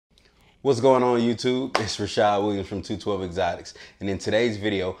What's going on YouTube? It's Rashad Williams from 212 Exotics, and in today's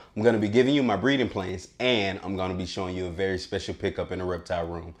video I'm going to be giving you my breeding plans and I'm going to be showing you a very special pickup in the reptile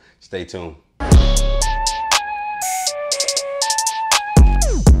room. Stay tuned.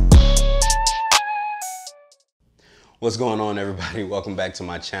 What's going on, everybody? Welcome back to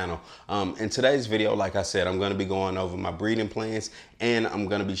my channel. In today's video, like I said, I'm going to be going over my breeding plans and I'm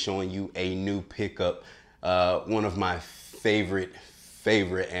going to be showing you a new pickup, one of my favorite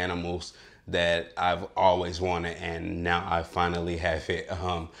animals that I've always wanted, and now I finally have it.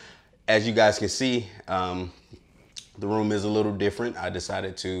 As you guys can see, the room is a little different. I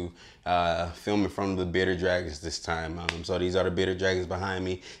decided to film it from the bearded dragons this time. So these are the bearded dragons behind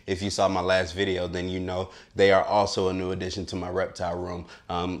me. If you saw my last video, then you know they are also a new addition to my reptile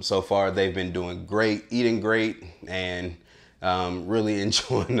room. So far they've been doing great, eating great, and really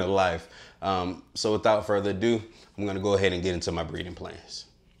enjoying the life. So without further ado, I'm gonna go ahead and get into my breeding plans.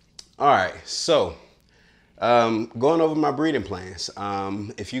 All right, so going over my breeding plans.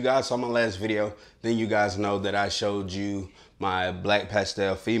 If you guys saw my last video, then you guys know that I showed you my black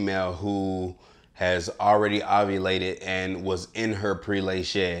pastel female who has already ovulated and was in her pre-lay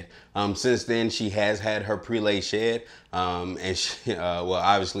shed. Since then, she has had her pre-lay shed, and she, well,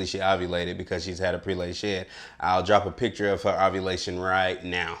 obviously she ovulated because she's had a pre-lay shed. I'll drop a picture of her ovulation right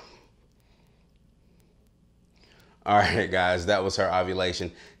now. All right, guys, that was her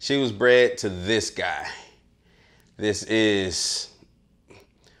ovulation. She was bred to this guy. This is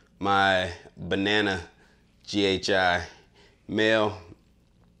my banana GHI male.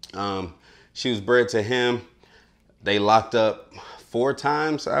 She was bred to him. They locked up 4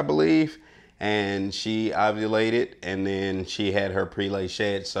 times, I believe, and she ovulated, and then she had her pre-lay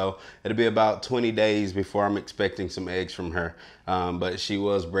shed. So it'll be about 20 days before I'm expecting some eggs from her. But she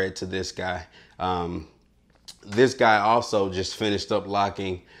was bred to this guy. This guy also just finished up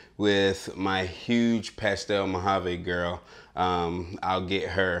locking with my huge pastel Mojave girl. I'll get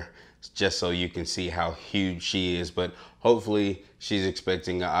her just so you can see how huge she is, but hopefully she's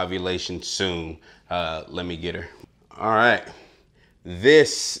expecting an ovulation soon. Let me get her. All right,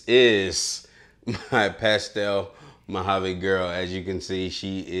 this is my pastel Mojave girl. As you can see,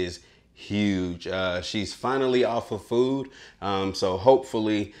 she is huge. She's finally off of food, so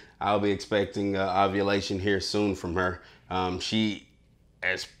hopefully I'll be expecting ovulation here soon from her. She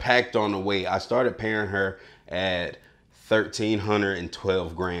is packed on the weight. I started pairing her at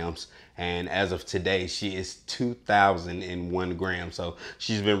 1,312 grams, and as of today, she is 2,001 grams. So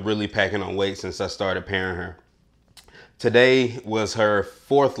she's been really packing on weight since I started pairing her. Today was her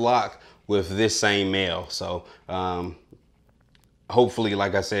 4th lock with this same male. So hopefully,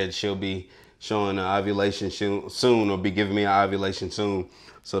 like I said, she'll be showing an ovulation soon, or be giving me an ovulation soon,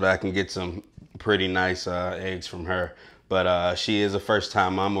 so that I can get some pretty nice eggs from her. But she is a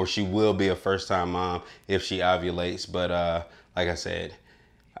first-time mom, or she will be a first-time mom if she ovulates. But like I said,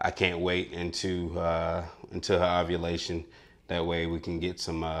 I can't wait until her ovulation. That way we can get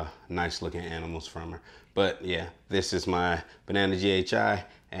some nice-looking animals from her. But yeah, this is my banana GHI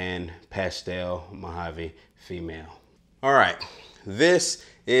and pastel Mojave female. All right, this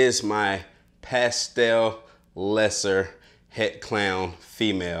is my pastel lesser het clown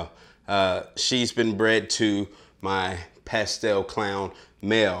female. She's been bred to my pastel clown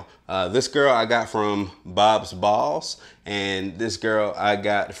male. This girl I got from Bob's Balls, and this girl I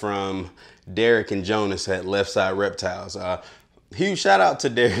got from Derek and Jonas at Left Side Reptiles. Huge shout out to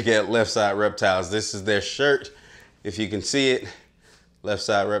Derek at Left Side Reptiles. This is their shirt, if you can see it. Left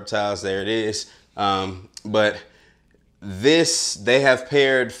Side Reptiles, there it is. But this, they have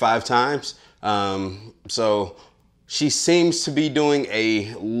paired 5 times. So she seems to be doing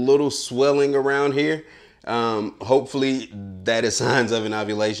a little swelling around here. Hopefully that is signs of an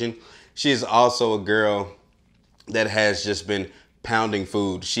ovulation. She is also a girl that has just been pounding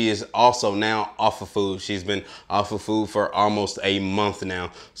food. She is also now off of food. She's been off of food for almost a month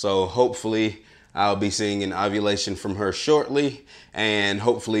now. So hopefully I'll be seeing an ovulation from her shortly, and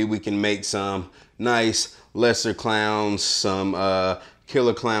hopefully we can make some nice lesser clowns, some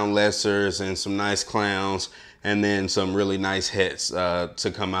killer clown lessers, and some nice clowns, and then some really nice hets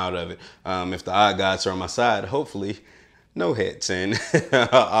to come out of it. If the odd gods are on my side, hopefully no hets and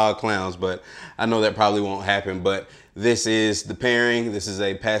all clowns, but I know that probably won't happen. But this is the pairing. This is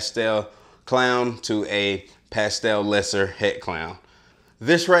a pastel clown to a pastel lesser het clown.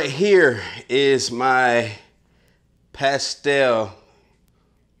 This right here is my pastel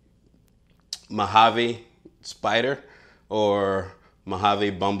Mojave spider, or Mojave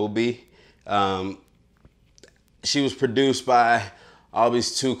bumblebee. She was produced by all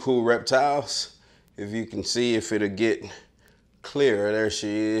these 2 cool reptiles. If you can see, if it'll get clearer, there she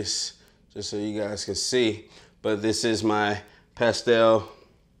is. just so you guys can see. But this is my pastel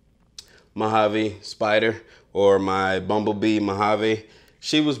Mojave spider, or my bumblebee Mojave.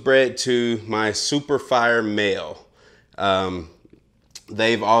 She was bred to my super fire male.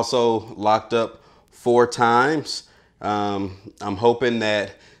 They've also locked up 4 times. I'm hoping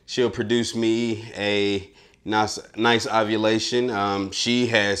that she'll produce me a nice ovulation. She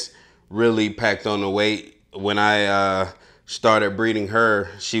has really packed on the weight. When I started breeding her,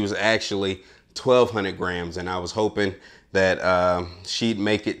 she was actually 1,200 grams, and I was hoping that she'd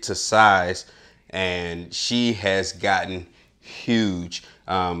make it to size, and she has gotten huge,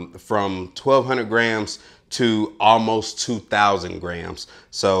 from 1,200 grams to almost 2,000 grams.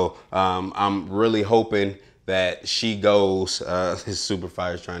 So I'm really hoping that she goes, this super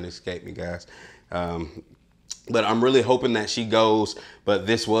fire is trying to escape me, guys. But I'm really hoping that she goes, but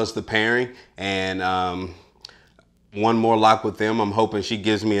this was the pairing, and one more lock with them. I'm hoping she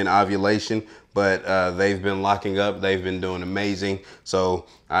gives me an ovulation, but they've been locking up. They've been doing amazing. So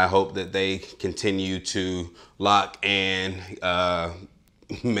I hope that they continue to lock and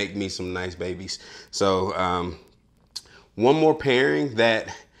make me some nice babies. So one more pairing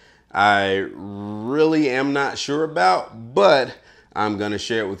that I really am not sure about, but I'm gonna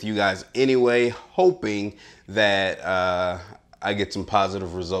share it with you guys anyway, hoping that I get some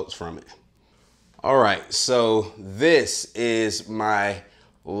positive results from it. All right, so this is my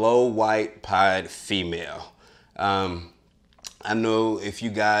low white pied female. I know if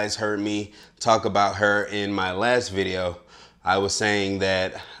you guys heard me talk about her in my last video, I was saying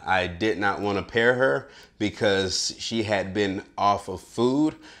that I did not want to pair her because she had been off of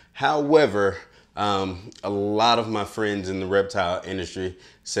food. However, a lot of my friends in the reptile industry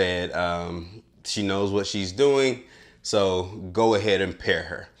said she knows what she's doing, so go ahead and pair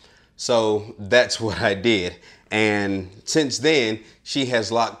her. So that's what I did. And since then, she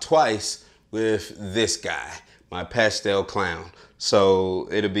has locked twice with this guy, my pastel clown. So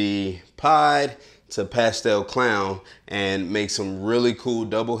it'll be pied to pastel clown and make some really cool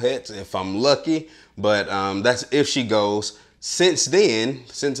double hits if I'm lucky. But that's if she goes. Since then,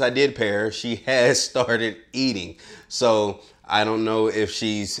 since I did pair her, she has started eating. So I don't know if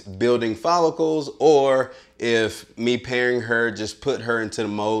she's building follicles or if me pairing her just put her into the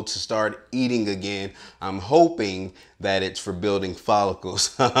mode to start eating again. I'm hoping that it's for building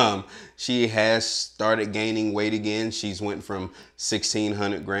follicles. She has started gaining weight again. She's went from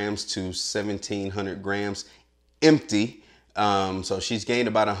 1,600 grams to 1,700 grams empty. So she's gained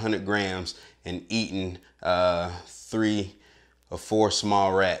about 100 grams and eaten 3 or 4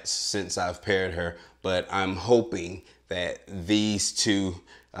 small rats since I've paired her. But I'm hoping that these two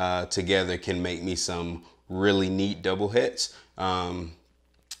together can make me some really neat double hits. And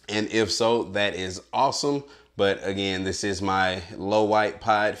if so, that is awesome. But again, this is my low white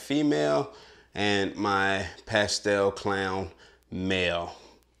pied female and my pastel clown male.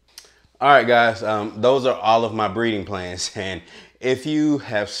 All right, guys, those are all of my breeding plans. And if you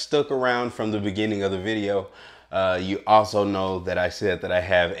have stuck around from the beginning of the video, you also know that I said that I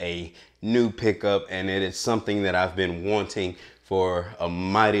have a new pickup, and it is something that I've been wanting for a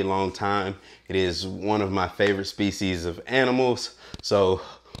mighty long time. It is one of my favorite species of animals. So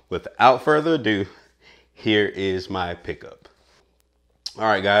without further ado, here is my pickup. All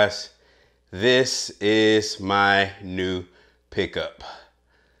right, guys, this is my new pickup.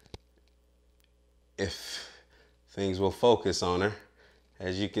 If things will focus on her,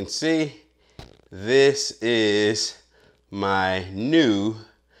 as you can see, this is my new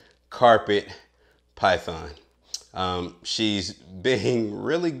carpet python. She's being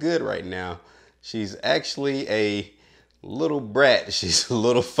really good right now. She's actually a little brat. She's a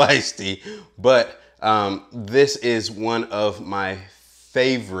little feisty, but this is one of my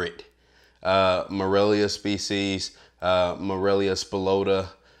favorite Morelia species, Morelia spilota.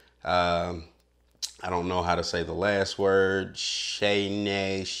 I don't know how to say the last word,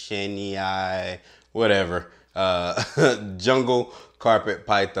 Shani, whatever. Jungle carpet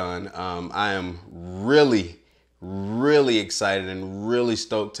python. I am really excited and really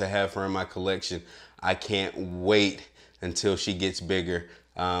stoked to have her in my collection. I can't wait until she gets bigger.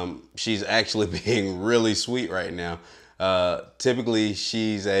 She's actually being really sweet right now. Typically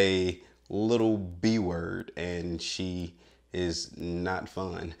she's a little B word and she is not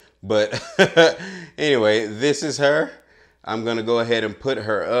fun. But anyway, this is her. I'm gonna go ahead and put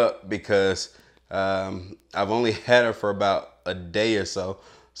her up because I've only had her for about a day or so.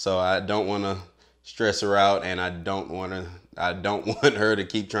 So I don't wanna stress her out, and I don't want her to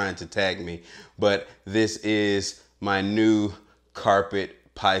keep trying to tag me. But this is my new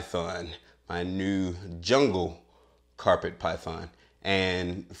carpet python, my new jungle carpet python.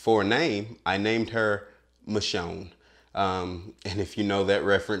 And for a name, I named her Michonne. And if you know that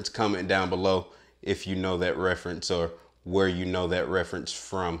reference, comment down below if you know that reference or where you know that reference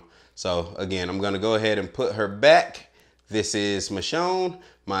from. So again, I'm gonna go ahead and put her back. This is Michonne,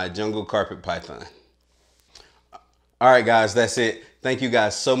 my jungle carpet python. All right, guys, that's it. Thank you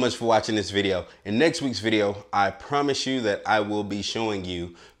guys so much for watching this video. In next week's video, I promise you that I will be showing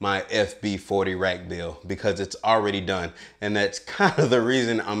you my FB40 rack build because it's already done. And that's kind of the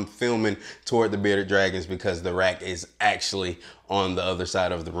reason I'm filming toward the bearded dragons, because the rack is actually on the other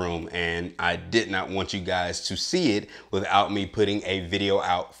side of the room. And I did not want you guys to see it without me putting a video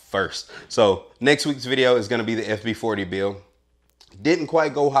out first. So next week's video is gonna be the FB40 build. Didn't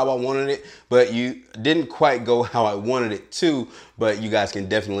quite go how I wanted it, but you didn't quite go how I wanted it to, but you guys can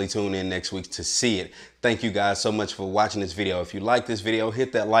definitely tune in next week to see it. Thank you guys so much for watching this video. If you like this video,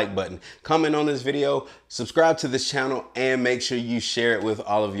 hit that like button, comment on this video, subscribe to this channel, and make sure you share it with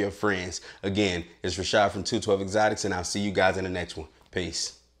all of your friends. Again, it's Rashad from 212 Exotics, and I'll see you guys in the next one.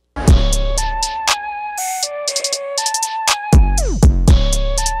 Peace.